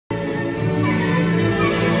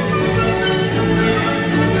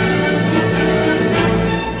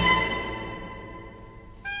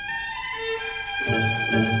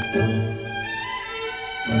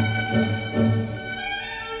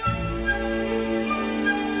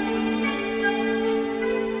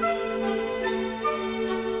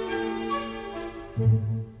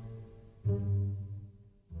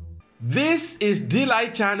This is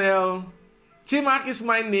Delight Channel. T-Mac is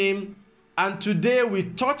my name, and today we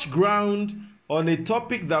touch ground on a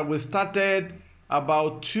topic that we started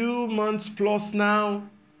about 2 months plus now.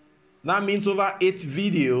 That means over 8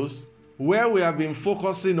 videos where we have been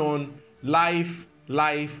focusing on life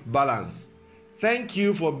balance. Thank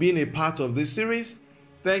you for being a part of this series.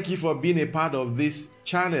 Thank you for being a part of this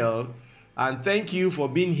channel, and thank you for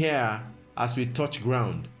being here as we touch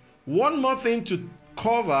ground. One more thing to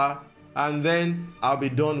cover, and then I'll be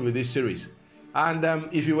done with this series. And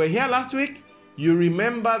if you were here last week, you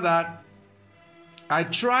remember that I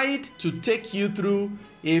tried to take you through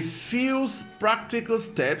a few practical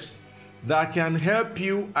steps that can help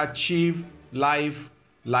you achieve life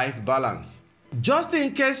balance. Just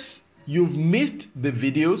in case you've missed the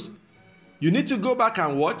videos, you need to go back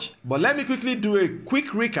and watch, but let me quickly do a quick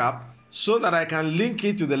recap so that I can link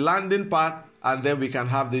it to the landing part, and then we can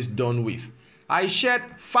have this done with. I shared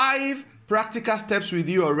 5 practical steps with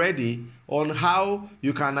you already on how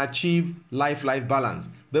you can achieve life balance.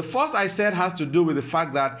 The first I said has to do with the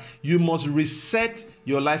fact that you must reset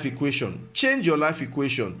your life equation. Change your life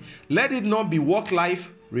equation. Let it not be work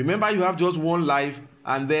life. Remember, you have just one life,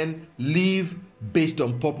 and then live based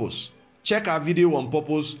on purpose. Check our video on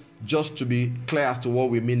purpose just to be clear as to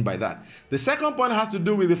what we mean by that. The second point has to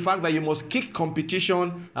do with the fact that you must kick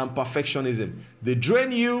competition and perfectionism. They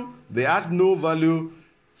drain you, they add no value.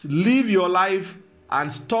 Live your life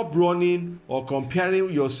and stop running or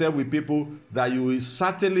comparing yourself with people that you will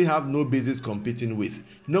certainly have no business competing with.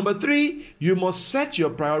 Number 3, you must set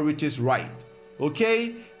your priorities right.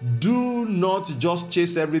 Okay? Do not just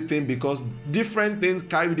chase everything, because different things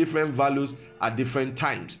carry different values at different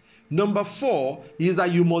times. Number 4 is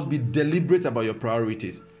that you must be deliberate about your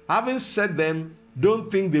priorities. Having set them, don't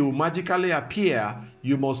think they will magically appear.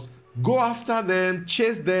 You must go after them,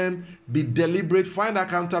 chase them, be deliberate, find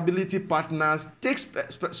accountability partners, take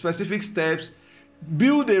specific steps,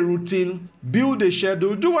 build a routine, build a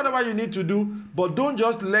schedule, do whatever you need to do, but don't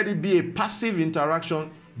just let it be a passive interaction.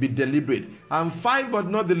 Be deliberate. And 5, but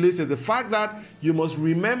not the least, is the fact that you must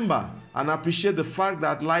remember and appreciate the fact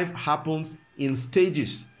that life happens in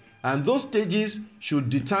stages, and those stages should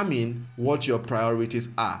determine what your priorities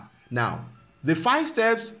are. Now, the 5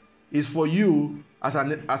 steps is for you as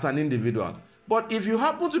an individual. But if you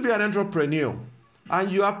happen to be an entrepreneur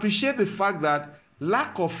and you appreciate the fact that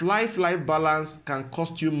lack of life balance can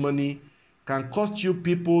cost you money, can cost you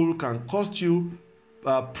people, can cost you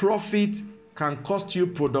profit, can cost you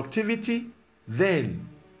productivity, then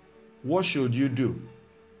what should you do?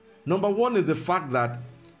 Number 1 is the fact that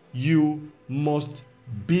you must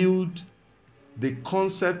build the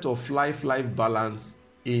concept of life balance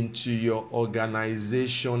into your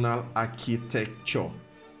organizational architecture.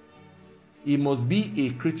 It must be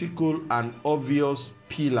a critical and obvious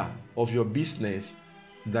pillar of your business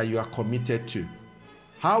that you are committed to.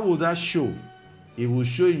 How will that show? It will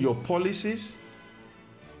show in your policies,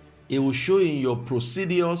 it will show in your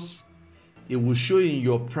procedures, it will show in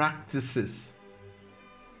your practices.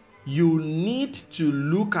 You need to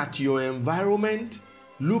look at your environment,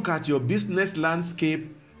 look at your business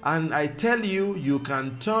landscape, and I tell you, you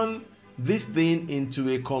can turn this thing into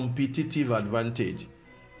a competitive advantage.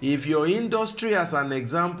 If your industry, as an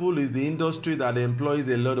example, is the industry that employs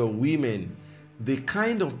a lot of women, the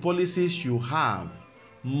kind of policies you have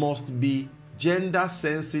must be gender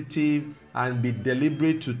sensitive and be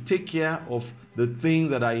deliberate to take care of the things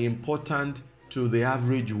that are important to the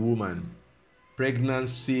average woman.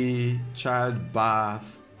 Pregnancy,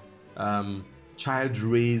 childbirth, child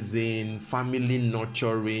raising, family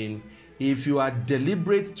nurturing. If you are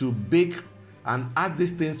deliberate to bake and add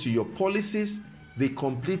these things to your policies, they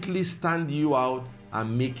completely stand you out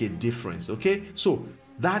and make a difference. Okay, so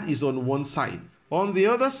that is on one side. On the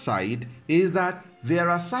other side is that there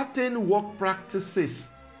are certain work practices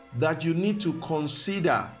that you need to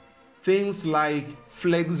consider. Things like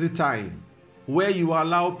flexi time, where you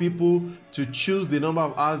allow people to choose the number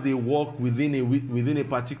of hours they work within a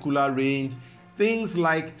particular range. Things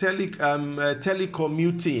like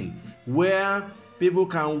telecommuting, where people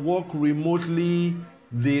can work remotely,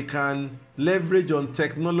 they can leverage on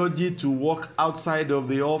technology to work outside of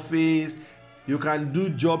the office. You can do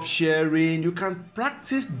job sharing. You can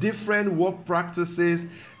practice different work practices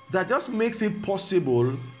that just makes it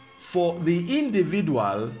possible for the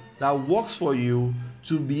individual that works for you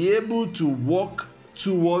to be able to work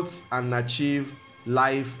towards and achieve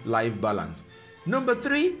life balance. Number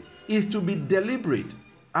 3 is to be deliberate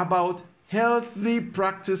about healthy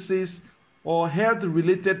practices or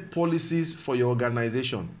health-related policies for your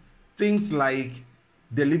organization. Things like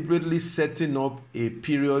deliberately setting up a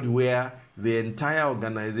period where the entire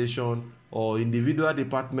organization or individual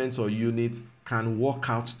departments or units can work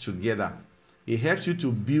out together. It helps you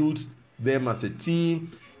to build them as a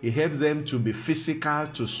team. It helps them to be physical,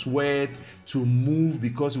 to sweat, to move,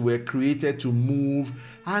 because we were created to move.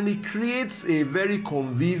 And it creates a very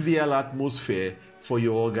convivial atmosphere for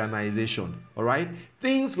your organization. All right?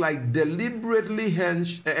 Things like deliberately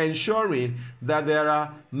ensuring that there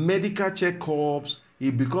are medical checkups.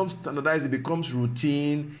 It becomes standardized, it becomes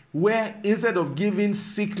routine, where instead of giving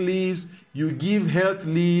sick leaves, you give health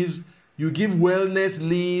leaves. You give wellness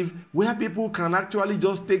leave, where people can actually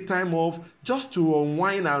just take time off just to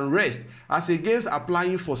unwind and rest, as against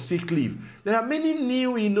applying for sick leave. There are many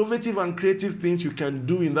new, innovative, and creative things you can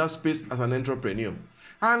do in that space as an entrepreneur.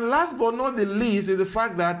 And last but not the least is the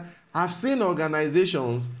fact that I've seen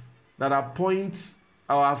organizations that appoint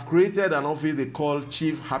or have created an office they call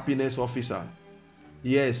Chief Happiness Officer.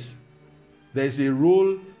 Yes, there's a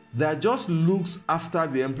role that just looks after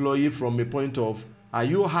the employee from a point of, are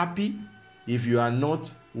you happy? If you are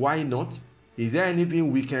not, why not? Is there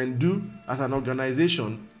anything we can do as an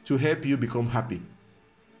organization to help you become happy?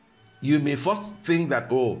 You may first think that,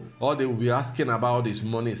 oh, all they will be asking about is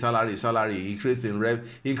money, salary, increase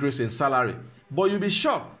in salary. But you'll be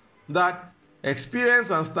shocked that experience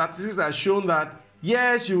and statistics have shown that,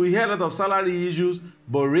 yes, you will hear a lot of salary issues,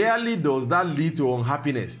 but rarely does that lead to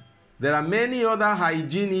unhappiness. There are many other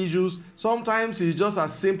hygiene issues. Sometimes it's just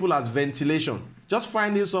as simple as ventilation. Just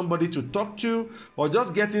finding somebody to talk to, or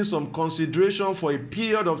just getting some consideration for a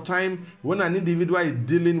period of time when an individual is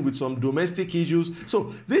dealing with some domestic issues.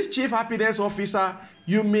 So this Chief Happiness Officer,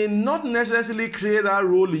 you may not necessarily create that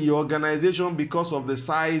role in your organization because of the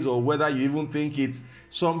size, or whether you even think it's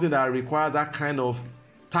something that requires that kind of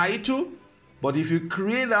title. But if you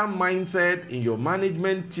create that mindset in your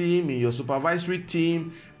management team, in your supervisory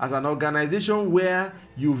team, as an organization where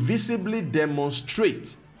you visibly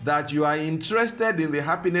demonstrate that you are interested in the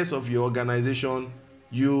happiness of your organization,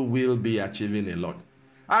 you will be achieving a lot.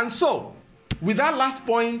 And so, with that last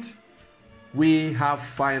point, we have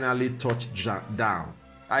finally touched down.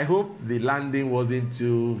 I hope the landing wasn't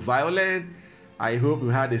too violent. I hope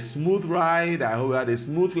we had a smooth ride. I hope we had a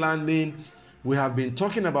smooth landing. We have been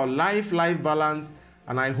talking about life balance,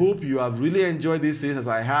 and I hope you have really enjoyed this series as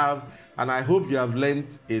I have, and I hope you have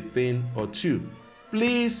learned a thing or two.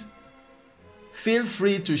 Please feel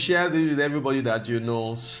free to share this with everybody that you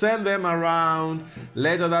know. Send them around.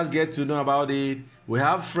 Let others get to know about it. We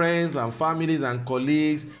have friends and families and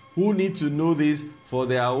colleagues who need to know this for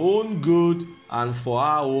their own good and for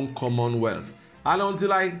our own commonwealth. And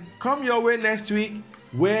until I come your way next week,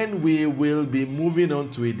 when we will be moving on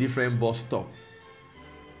to a different bus stop.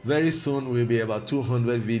 Very soon we'll be about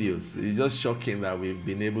 200 videos. It's just shocking that we've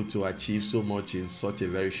been able to achieve so much in such a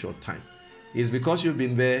very short time. It's because you've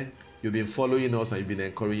been there, you've been following us, and you've been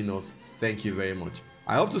encouraging us. Thank you very much.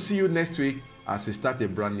 I hope to see you next week as we start a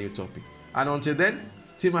brand new topic. And until then,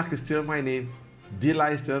 T-Mac is still my name,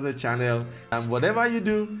 D-Light is still the channel, and whatever you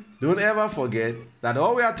do, don't ever forget that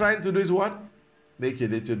all we are trying to do is what? Make a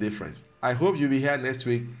little difference. I hope you'll be here next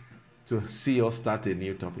week to see us start a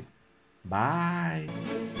new topic. Bye.